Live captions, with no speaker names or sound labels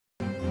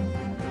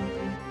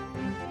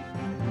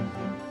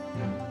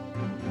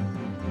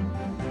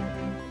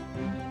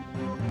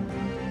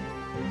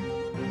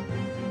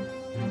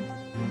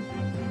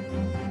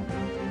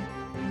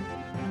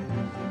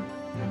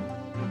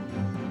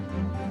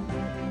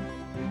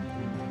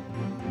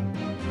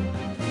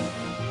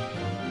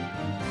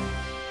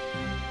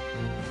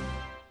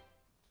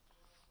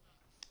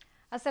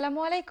আসসালামু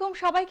আলাইকুম,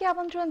 সবাইকে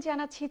আমন্ত্রণ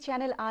জানাচ্ছি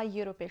চ্যানেল আই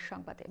ইউরোপের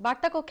সংবাদে।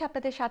 বার্তা কক্ষে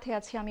আপনাদের সাথে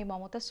আছি আমি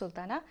মমতা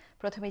সুলতানা।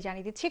 প্রথমে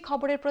জানিয়ে দিচ্ছি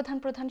খবরের প্রধান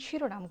প্রধান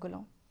শিরোনামগুলো।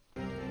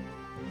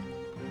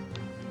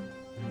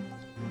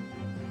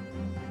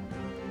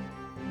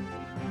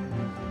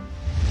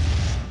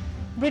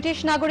 ব্রিটিশ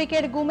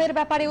নাগরিকের গুমের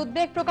ব্যাপারে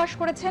উদ্বেগ প্রকাশ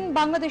করেছেন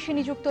বাংলাদেশে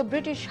নিযুক্ত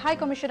British high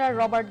commissioner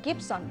Robert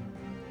Gibson.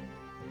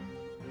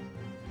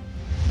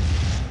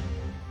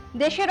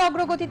 দেশের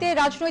অগ্রগতিতে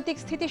রাজনৈতিক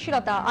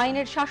স্থিতিশীলতা,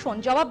 আইনের শাসন,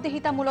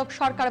 জবাবদিহিতামূলক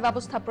সরকার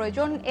ব্যবস্থা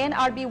প্রয়োজন,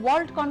 এনআরবি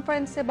ওয়ার্ল্ড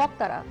কনফারেন্সে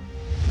বক্তারা।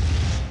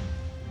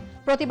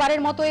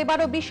 প্রতিবারের মতো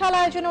এবারও বিশাল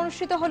আয়োজনে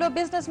অনুষ্ঠিত হলো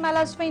বিজনেস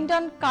মেলা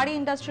সুইন্ডন। কারি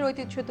ইন্ডাস্ট্রির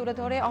ঐতিহ্য তুলে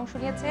ধরে অংশ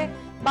নিয়েছে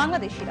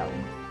বাংলাদেশিরাও।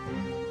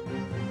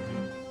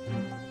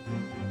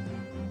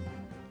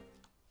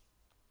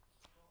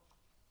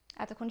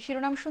 এতক্ষণ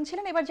শিরোনাম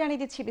শুনছিলেন, এবার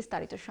জানিয়ে দিচ্ছি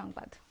বিস্তারিত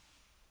সংবাদ।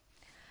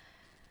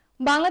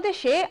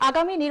 বাংলাদেশে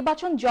আগামী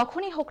নির্বাচন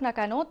যখনই হোক না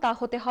কেন তা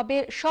হতে হবে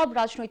সব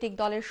রাজনৈতিক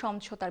দলের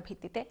সমঝোতার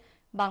ভিত্তিতে।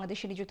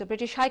 বাংলাদেশে নিযুক্ত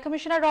British high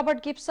commissioner Robert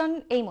Gibson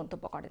এই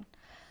মন্তব্য করেন।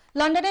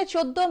 লন্ডনে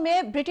 14 মে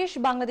ব্রিটিশ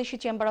বাংলাদেশি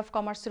চেম্বার অব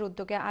কমার্সের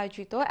উদ্যোগে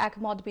আয়োজিত এক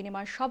মত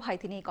বিনিময় সভায়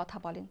তিনি এই কথা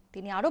বলেন।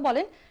 তিনি আরো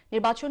বলেন,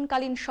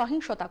 নির্বাচনকালীন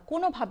সহিংসতা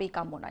কোনোভাবেই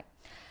কাম্য নয়।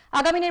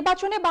 আগামী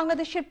নির্বাচনে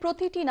বাংলাদেশের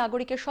প্রতিটি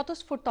নাগরিকের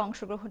স্বতঃস্ফূর্ত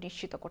অংশগ্রহণ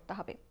নিশ্চিত করতে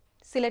হবে।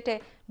 সিলেটে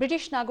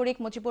ব্রিটিশ নাগরিক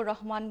মুজিবুর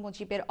রহমান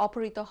মুজিবের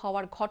অপহৃত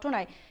হওয়ার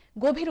ঘটনায়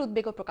গভীর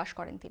উদ্বেগ প্রকাশ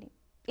করেন তিনি।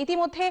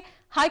 ইতিমধ্যে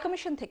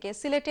হাইকমিশন থেকে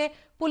সিলেটে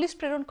পুলিশ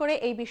প্রেরণ করে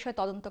এই বিষয়ে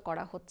তদন্ত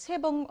করা হচ্ছে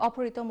এবং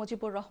অপহৃত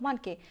মুজিবুর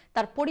রহমানকে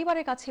তার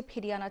পরিবারের কাছে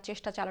ফিরিয়ে আনার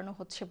চেষ্টা চালানো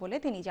হচ্ছে বলে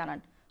তিনি জানান।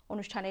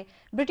 অনুষ্ঠানে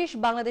ব্রিটিশ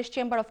বাংলাদেশ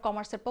চেম্বার অব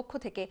কমার্সের পক্ষ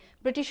থেকে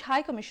ব্রিটিশ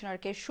হাই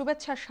কমিশনারকে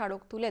শুভেচ্ছার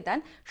স্মারক তুলে দেন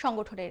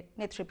সংগঠনের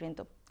নেতৃবৃন্দ।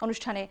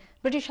 অনুষ্ঠানে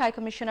British high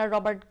commissioner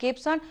Robert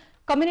Gibson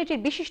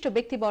কমিউনিটির বিশিষ্ট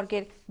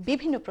ব্যক্তিবর্গের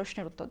বিভিন্ন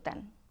প্রশ্নের উত্তর দেন।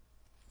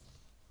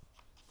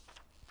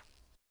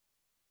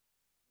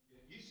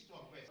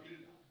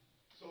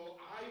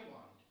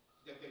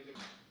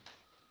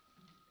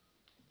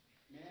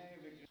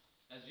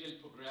 As real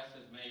progress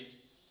is made,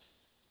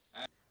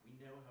 we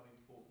know how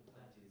important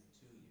that is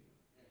to you.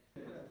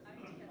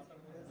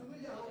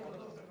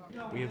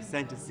 We have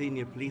sent a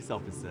senior police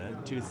officer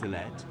to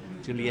Sylhet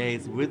to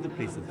liaise with the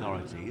police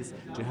authorities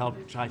to help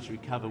try to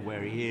recover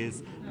where he is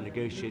and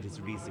negotiate his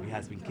release if he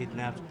has been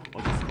kidnapped, or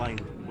just find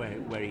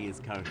where he is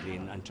currently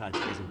and try to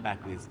get him back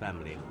with his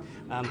family.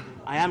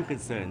 I am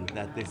concerned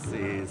that this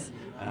is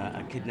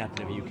a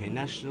kidnapping of a UK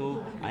national.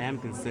 I am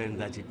concerned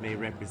that it may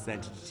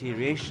represent a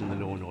deterioration in the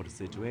law and order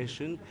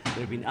situation.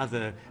 There have been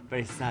other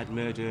very sad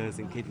murders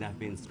and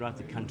kidnappings throughout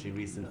the country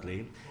recently,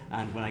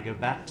 and when I go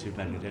back to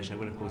Bangladesh, I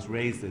will of course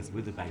raise this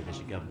with the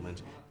Bangladeshi government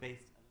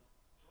based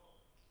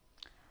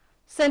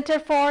centre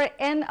for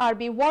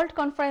NRB world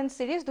conference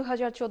series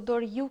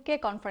 2014 UK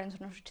conference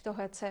অনুষ্ঠিত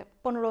হয়েছে।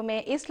 15 মে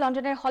east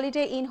লন্ডনের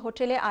holiday in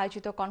হোটেলে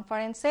আয়োজিত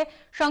কনফারেন্সে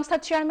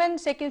সংস্থার chairman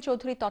সেকিল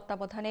চৌধুরীর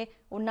তত্ত্বাবধানে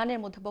উন্নয়নের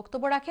মধ্যে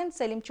বক্তব্য রাখেন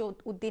সেলিম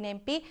উদ্দিন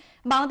এমপি,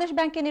 বাংলাদেশ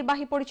ব্যাংকের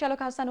নির্বাহী পরিচালক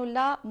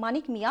হাসানুল্লাহ,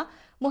 মানিক মিয়া,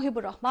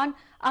 মহিবুর রহমান,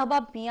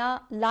 আহবাব মিয়া,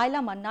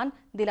 লাইলা মান্নান,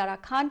 দিলারা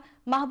খান,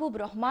 মাহবুব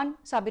রহমান,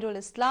 সাবিরুল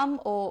ইসলাম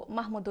ও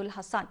মাহমুদুল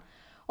হাসান।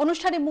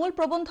 অনুষ্ঠানে মূল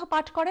প্রবন্ধ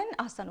পাঠ করেন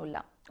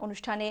আহসানুল্লাহ।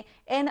 অনুষ্ঠানে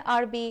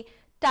NRB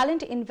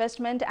talent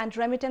investment and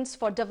remittance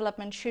for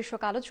development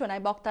শীর্ষক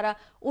আলোচনায় বক্তারা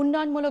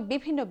উন্নয়নমূলক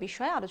বিভিন্ন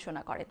বিষয়ে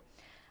আলোচনা করেন।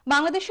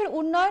 বাংলাদেশের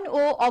উন্নয়ন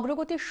ও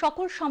অগ্রগতির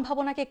সকল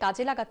সম্ভাবনাকে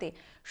কাজে লাগাতে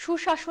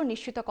সুশাসন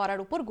নিশ্চিত করার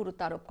উপর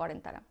গুরুত্ব আরোপ করেন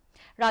তারা।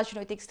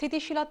 রাজনৈতিক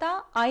স্থিতিশীলতা,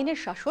 আইনের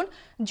শাসন,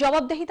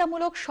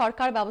 জবাবদিহিতামূলক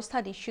সরকার ব্যবস্থা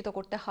নিশ্চিত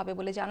করতে হবে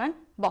বলে জানান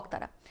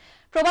বক্তারা।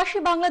 প্রবাসী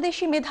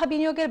বাংলাদেশি মেধা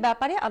বিনিয়োগের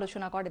ব্যাপারে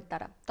আলোচনা করেন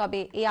তারা। তবে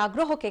এই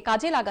আগ্রহকে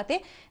কাজে লাগাতে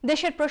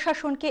দেশের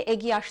প্রশাসনকে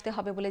এগিয়ে আসতে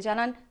হবে বলে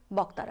জানান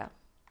বক্তারা।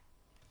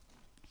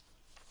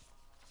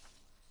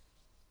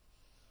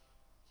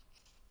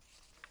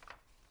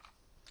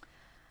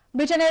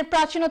 ব্রিটেনের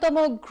প্রাচীনতম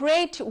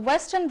গ্রেট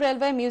ওয়েস্টার্ন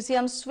রেলওয়ে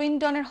মিউজিয়াম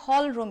সুইন্ডনের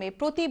হল রুমে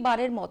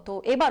প্রতিবারের মতো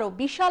এবারও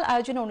বিশাল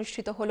আয়োজনে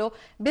অনুষ্ঠিত হল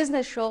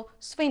বিজনেস শো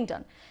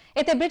সুইন্ডন।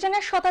 এতে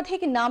ব্রিটেনের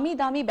শতাধিক নামি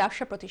দামি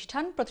ব্যবসা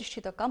প্রতিষ্ঠান,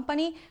 প্রতিষ্ঠিত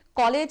কোম্পানি,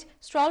 কলেজ,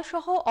 স্টল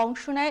সহ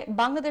অংশ নেয়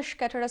Bangladesh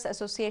caterers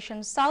association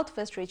south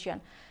West region.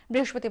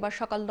 বৃহস্পতিবার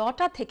সকাল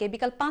 9টা থেকে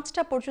বিকাল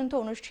 5টা পর্যন্ত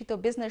অনুষ্ঠিত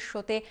বিজনেস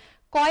শোতে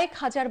কয়েক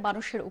হাজার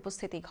মানুষের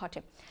উপস্থিতি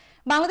ঘটে।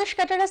 Bangladesh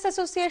caterers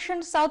association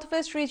south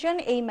West region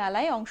এই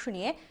মেলায় অংশ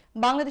নিয়ে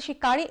বাংলাদেশি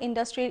কারি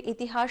ইন্ডাস্ট্রির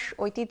ইতিহাস,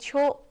 ঐতিহ্য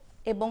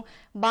এবং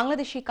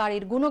বাংলাদেশি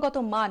কারির গুণগত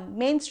মান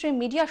মেইনস্ট্রিম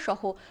মিডিয়া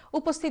সহ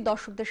উপস্থিত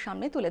দর্শকদের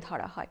সামনে তুলে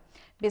ধরা হয়।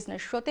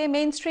 বিজনেস শোতে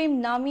মেইনস্ট্রিম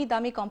নামি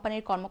দামি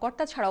কোম্পানির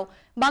কর্মকর্তা ছাড়াও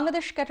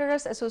Bangladesh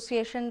caterers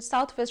association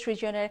south West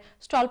রিজিয়নের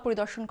stall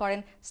পরিদর্শন করেন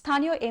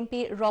স্থানীয় এমপি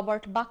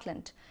রবার্ট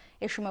বাকল্যান্ড।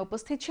 এ সময়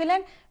উপস্থিত ছিলেন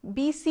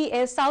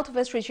BCA south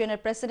West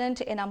রিজিয়নের president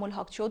Enamul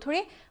Haque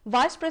Chowdhury,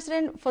 vice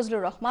president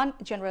Fazlur Rahman,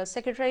 general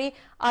secretary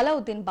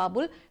Alauddin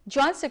Babul,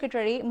 joint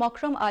secretary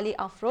Mukarram Ali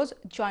Afroz,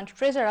 joint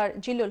treasurer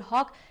জিল্লুল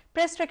হক,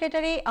 প্রেস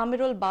সেক্রেটারি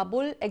আমিরুল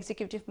বাবুল,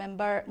 এক্সিকিউটিভ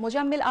মেম্বার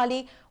মোজাম্মিল আলী,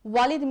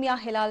 ওয়ালিদ মিয়া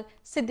হেলাল,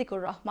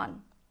 সিদ্দিকুর রহমান।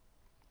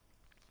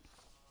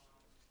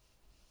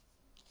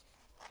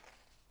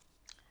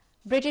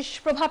 ব্রিটিশ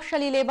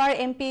প্রভাবশালী লেবার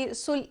এমপি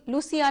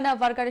লুসিয়ানা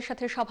ভার্গারের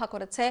সাথে সভা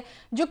করেছে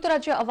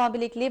যুক্তরাজ্য আওয়ামী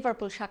লীগ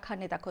লিভারপুল শাখার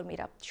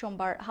নেতাকর্মীরা।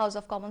 সোমবার হাউস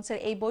অব কমন্সের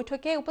এই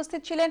বৈঠকে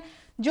উপস্থিত ছিলেন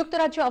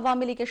যুক্তরাজ্য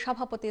আওয়ামী লীগের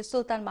সভাপতি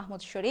সুলতান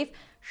মাহমুদ শরীফ,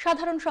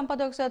 সাধারণ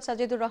সম্পাদক সৈয়দ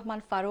সাজিদুর রহমান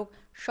ফারুক,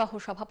 সহ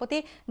সভাপতি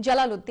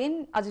জালাল উদ্দিন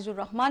আজিজুর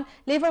রহমান,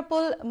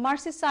 লিভারপুল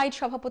মার্সিসাইড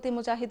সভাপতি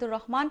মুজাহিদুর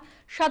রহমান,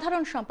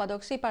 সাধারণ সম্পাদক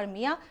সিপার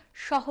মিয়া,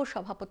 সহ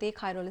সভাপতি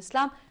খায়রুল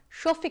ইসলাম,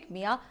 শফিক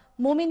মিয়া,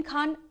 মুমিন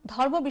খান,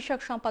 ধর্ম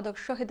বিষয়ক সম্পাদক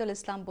শহীদুল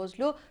ইসলাম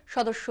বজলু,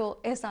 সদস্য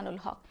এহসানুল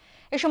হক।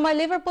 এ সময়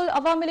লিভারপুল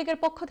আওয়ামী লীগের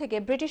পক্ষ থেকে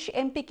ব্রিটিশ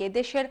এমপিকে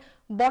দেশের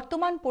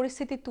বর্তমান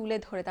পরিস্থিতি তুলে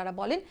ধরে তারা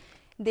বলেন,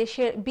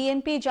 দেশের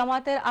বিএনপি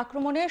জামায়াতের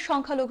আক্রমণে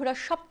সংখ্যালঘুরা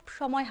সব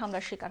সময়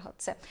হামলার শিকার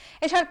হচ্ছে।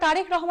 এছাড়া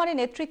তারেক রহমানের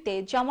নেতৃত্বে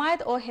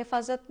জামায়াত ও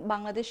হেফাজত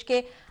বাংলাদেশকে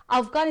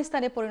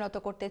আফগানিস্তানে পরিণত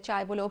করতে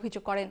চায় বলে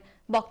অভিযোগ করেন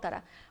বক্তারা।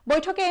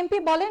 বৈঠকে এমপি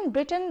বলেন,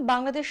 ব্রিটেন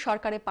বাংলাদেশ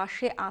সরকারের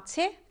পাশে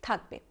আছে,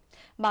 থাকবে।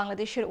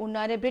 বাংলাদেশের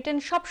উন্নয়নে ব্রিটেন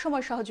সব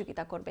সময়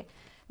সহযোগিতা করবে।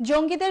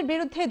 জঙ্গিদের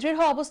বিরুদ্ধে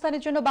দৃঢ়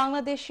অবস্থানের জন্য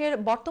বাংলাদেশের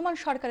বর্তমান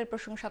সরকারের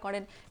প্রশংসা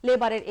করেন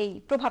লেবারের এই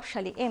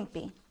প্রভাবশালী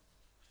এমপি।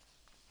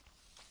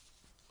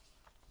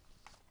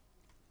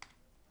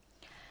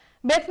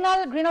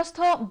 বেতনাল গ্রিনস্থ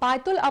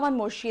বায়তুল আমান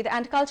মসজিদ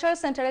অ্যান্ড কালচারাল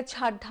সেন্টারের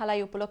ছাদ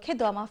ঢালাই উপলক্ষে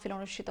দোয়া মাহফিল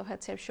অনুষ্ঠিত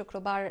হয়েছে।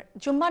 শুক্রবার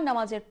জুম্মার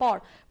নামাজের পর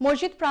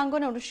মসজিদ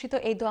প্রাঙ্গণে অনুষ্ঠিত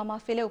এই দোয়া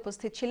মাহফিলে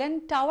উপস্থিত ছিলেন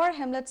টাওয়ার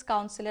হ্যামলেটস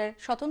কাউন্সিলের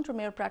স্বতন্ত্র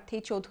মেয়র প্রার্থী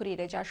চৌধুরী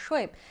রেজা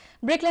শোয়েব,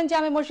 ব্রিকল্যান্ড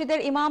জামে মসজিদের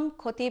ইমাম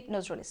খতিব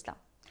নজরুল ইসলাম।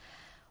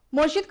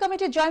 মসজিদ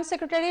কমিটির জয়েন্ট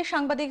সেক্রেটারি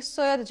সাংবাদিক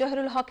সৈয়দ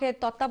জহিরুল হকের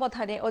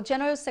তত্ত্বাবধানে ও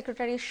জেনারেল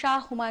সেক্রেটারি শাহ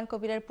হুমায়ুন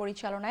কবিরের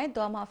পরিচালনায়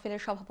দোয়া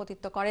মাহফিলের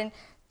সভাপতিত্ব করেন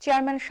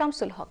চেয়ারম্যান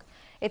শামসুল হক।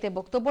 এতে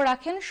বক্তব্য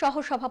রাখেন সহ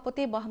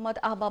সভাপতি মোহাম্মদ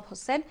আহবাব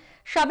হোসেন,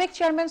 সাবেক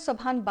চেয়ারম্যান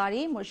সোবহান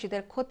বারী,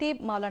 মসজিদের খতিব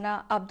মাওলানা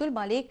আব্দুল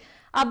মালিক,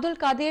 আব্দুল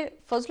কাদির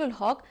ফজলুল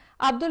হক,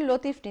 আব্দুল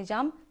লতিফ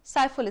নিজাম,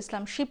 সাইফুল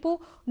ইসলাম শিপু,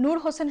 নূর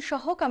হোসেন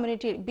সহ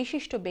কমিউনিটির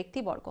বিশিষ্ট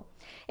ব্যক্তিবর্গ।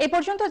 এ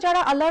পর্যন্ত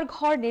যারা আল্লাহর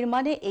ঘর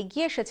নির্মাণে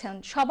এগিয়ে এসেছেন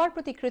সবার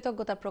প্রতি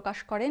কৃতজ্ঞতা প্রকাশ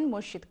করেন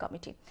মসজিদ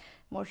কমিটি।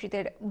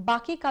 মসজিদের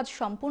বাকি কাজ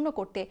সম্পূর্ণ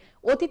করতে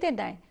অতীতের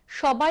ন্যায়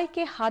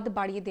সবাইকে হাত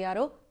বাড়িয়ে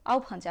দেওয়ারও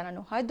আহ্বান জানানো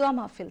হয় দোয়া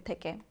মাহফিল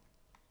থেকে।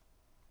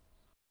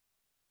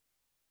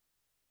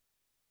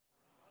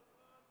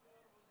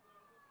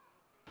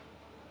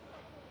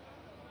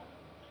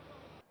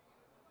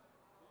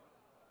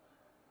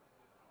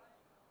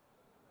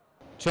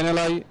 চ্যানেল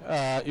আই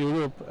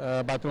ইউরোপ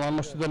বায়তুল আমান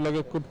মসজিদের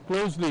লগে খুব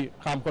ক্লোজলি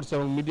কাম করছে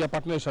এবং মিডিয়া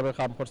পার্টনার হিসাবে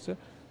কাম করছে।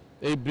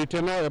 এই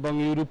ব্রিটেনও এবং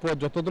ইউরোপও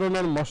যত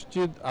ধরনের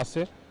মসজিদ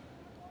আছে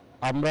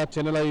আমরা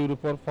চ্যানেল আই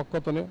ইউরোপের পক্ষ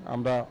থেকে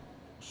আমরা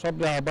সব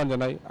আহ্বান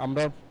জানাই,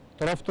 আমরা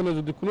তরফ থেকে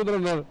যদি কোনো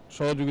ধরনের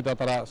সহযোগিতা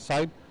তারা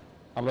চাই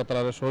আমরা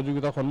তারা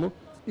সহযোগিতা করব।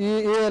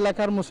 এই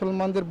এলাকার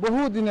মুসলমানদের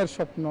বহু দিনের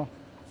স্বপ্ন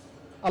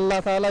আল্লাহ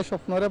তাআলা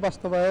স্বপ্নরে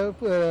বাস্তবায়নে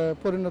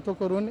পরিণত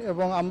করুন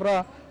এবং আমরা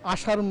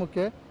আশার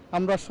মুখে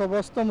আমরা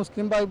সমস্ত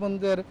মুসলিম ভাই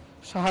বোনদের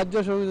সাহায্য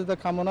সহযোগিতা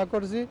কামনা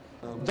করছি।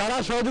 যারা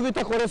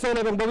সহযোগিতা করেছেন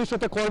এবং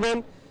ভবিষ্যতে করবেন,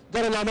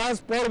 যারা নামাজ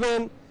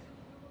পড়বেন,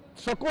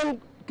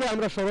 সকলকে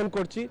আমরা স্মরণ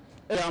করছি।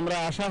 আমরা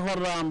আশা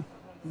করলাম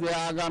যে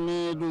আগামী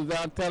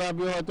রোজার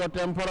থেরাপি হয়তো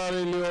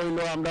টেম্পোরারিলি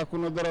হইলো আমরা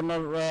কোনো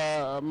ধরনের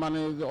মানে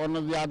অন্য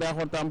যে আদায়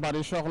করতাম পারি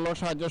সকল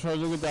সাহায্য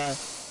সহযোগিতায়।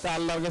 তা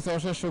আল্লাহর কাছে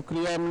অশেষ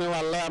শুকরিয়া, এমনি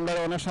আল্লাহ আমরা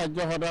অনেক সাহায্য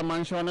করা,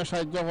 মানুষ অনেক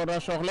সাহায্য করা,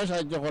 সকলে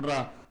সাহায্য করা।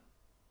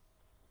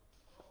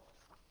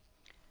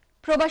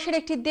 প্রবাসের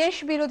একটি দেশ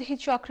বিরোধী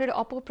চক্রের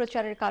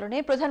অপপ্রচারের কারণে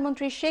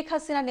প্রধানমন্ত্রী শেখ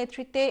হাসিনার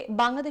নেতৃত্বে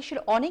বাংলাদেশের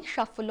অনেক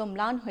সাফল্য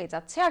ম্লান হয়ে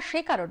যাচ্ছে। আর সে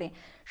কারণে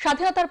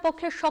স্বাধীনতার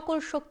পক্ষের সকল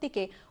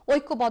শক্তিকে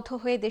ঐক্যবদ্ধ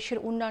হয়ে দেশের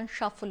উন্নয়ন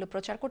সাফল্য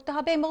প্রচার করতে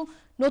হবে এবং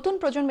নতুন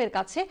প্রজন্মের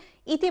কাছে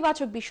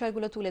ইতিবাচক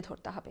বিষয়গুলো তুলে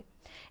ধরতে হবে।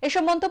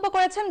 এসব মন্তব্য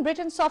করেছেন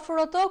ব্রিটেন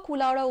সফররত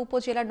কুলাউড়া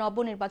উপজেলার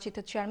নবনির্বাচিত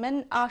চেয়ারম্যান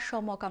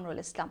আসম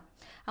কামরুল ইসলাম।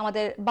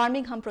 আমাদের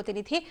বার্মিংহাম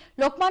প্রতিনিধি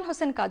লোকমান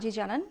হোসেন কাজী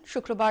জানান,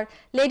 শুক্রবার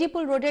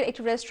লেডিপুল রোডের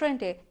একটি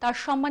রেস্টুরেন্টে তার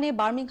সম্মানে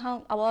বার্মিংহাম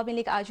আওয়ামী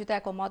লীগ আয়োজিত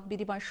এক মত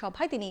বিনিময়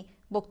সভায় তিনি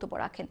বক্তব্য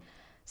রাখেন।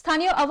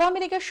 স্থানীয় আওয়ামী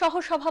লীগের সহ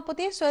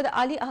সভাপতি সৈয়দ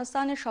আলী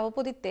আহসানের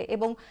সভাপতিত্বে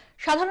এবং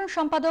সাধারণ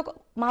সম্পাদক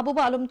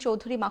মাহবুবা আলম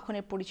চৌধুরী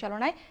মাখনের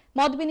পরিচালনায়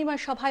মত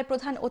বিনিময় সভায়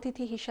প্রধান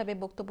অতিথি হিসেবে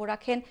বক্তব্য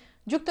রাখেন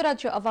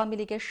যুক্তরাজ্য আওয়ামী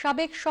লীগের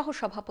সাবেক সহ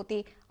সভাপতি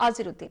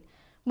আজির উদ্দিন।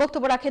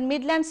 বক্তব্য রাখেন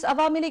মিডল্যান্ডস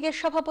আওয়ামী লীগের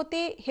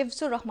সভাপতি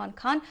হিফজুর রহমান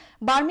খান,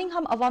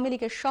 বার্মিংহাম আওয়ামী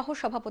লীগের সহ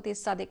সভাপতি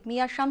সাদেক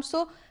মিয়া শামসু,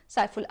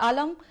 সাইফুল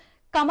আলম,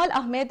 কামাল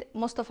আহমেদ,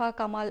 মোস্তফা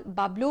কামাল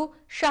বাবলু,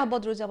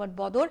 শাহবদরুজ্জামান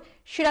বদর,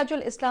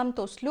 সিরাজুল ইসলাম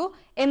তসলু,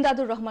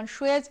 এমদাদুর রহমান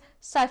সুয়েজ,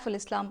 সাইফুল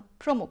ইসলাম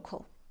প্রমুখ।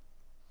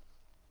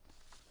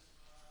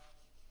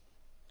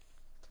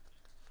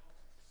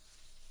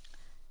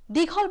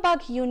 দীঘলবাগ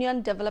ইউনিয়ন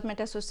ডেভেলপমেন্ট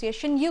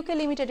অ্যাসোসিয়েশন ইউকে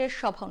লিমিটেডের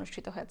সভা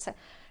অনুষ্ঠিত হয়েছে।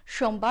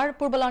 সোমবার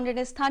পূর্ব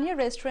লন্ডনের স্থানীয়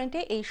রেস্টুরেন্টে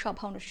এই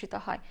সভা অনুষ্ঠিত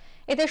হয়।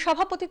 এতে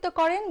সভাপতিত্ব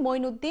করেন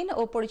মঈনুদ্দিন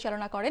ও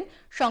পরিচালনা করেন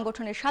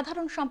সংগঠনের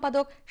সাধারণ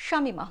সম্পাদক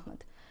শামীম আহমদ।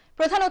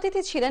 প্রধান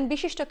অতিথি ছিলেন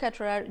বিশিষ্ট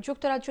ক্যাটারার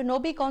যুক্তরাজ্য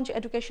নবীগঞ্জ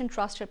এডুকেশন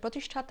ট্রাস্টের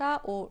প্রতিষ্ঠাতা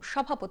ও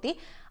সভাপতি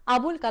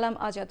আবুল কালাম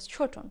আজাদ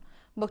ছোটন।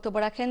 বক্তব্য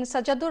রাখেন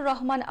সাজ্জাদুর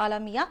রহমান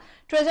আলামিয়া,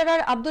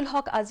 ট্রেজারার আব্দুল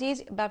হক আজিজ,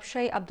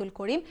 ব্যবসায়ী আব্দুল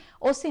করিম,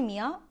 ওসি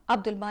মিয়া,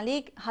 আব্দুল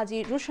মালিক, হাজী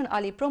রুশন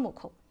আলী প্রমুখ।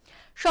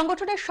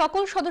 সংগঠনের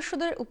সকল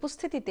সদস্যদের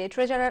উপস্থিতিতে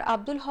ট্রেজারার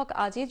আব্দুল হক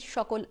আজিজ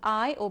সকল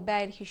আয় ও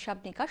ব্যয়ের হিসাব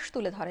নিকাশ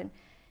তুলে ধরেন।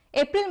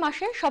 এপ্রিল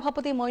মাসে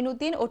সভাপতি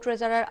মঈনুদ্দিন ও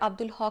ট্রেজারার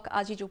আব্দুল হক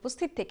আজিজ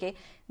উপস্থিত থেকে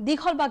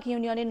দীঘলবাগ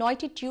ইউনিয়নে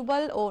 9টি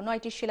টিউবওয়েল ও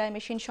 9টি সেলাই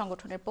মেশিন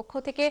সংগঠনের পক্ষ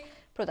থেকে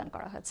প্রদান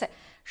করা হয়েছে।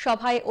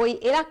 সভায় ওই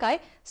এলাকায়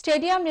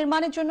স্টেডিয়াম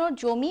নির্মাণের জন্য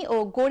জমি ও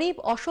গরিব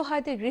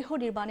অসহায়দের গৃহ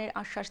নির্মাণের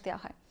আশ্বাস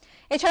দেওয়া হয়।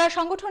 এছাড়া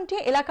সংগঠনটি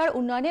এলাকার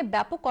উন্নয়নে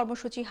ব্যাপক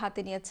কর্মসূচি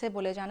হাতে নিয়েছে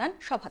বলে জানান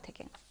সভা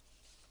থেকে।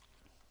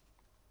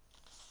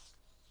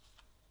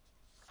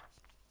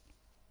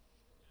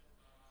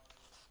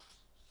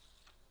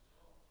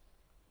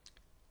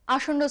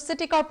 আসন্ন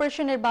সিটি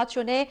কর্পোরেশন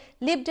নির্বাচনে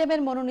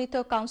লিবডেমের মনোনীত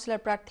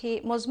কাউন্সিলর প্রার্থী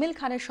মজমিল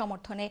খানের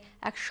সমর্থনে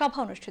এক সভা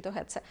অনুষ্ঠিত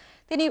হয়েছে।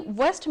 তিনি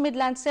ওয়েস্ট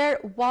মিডল্যান্ডসের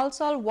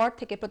ওয়ালসল ওয়ার্ড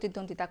থেকে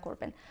প্রতিদ্বন্দ্বিতা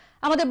করবেন।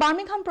 আমাদের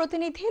বার্মিংহাম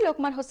প্রতিনিধি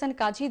লোকমান হোসেন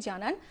কাজী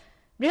জানান,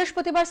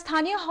 বৃহস্পতিবার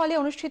স্থানীয় হলে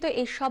অনুষ্ঠিত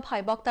এই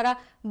সভায় বক্তারা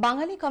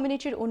বাঙালি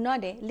কমিউনিটির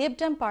উন্নয়নে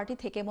লিবডেম পার্টি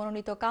থেকে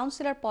মনোনীত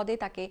কাউন্সিলর পদে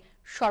তাকে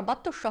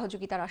সর্বাত্মক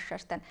সহযোগিতার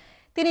আশ্বাস দেন।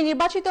 তিনি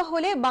নির্বাচিত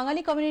হলে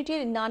বাঙালি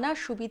কমিউনিটির নানা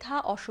সুবিধা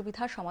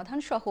অসুবিধা সমাধান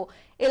সহ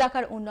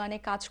এলাকার উন্নয়নে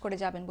কাজ করে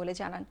যাবেন বলে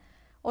জানান।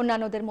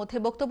 অন্যান্যদের মধ্যে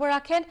বক্তব্য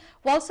রাখেন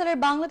ওয়ালসলের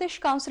বাংলাদেশ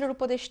কাউন্সিলের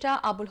উপদেষ্টা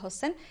আবুল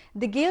হোসেন,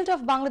 দি গিল্ড অব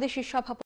বাংলাদেশের সভাপতি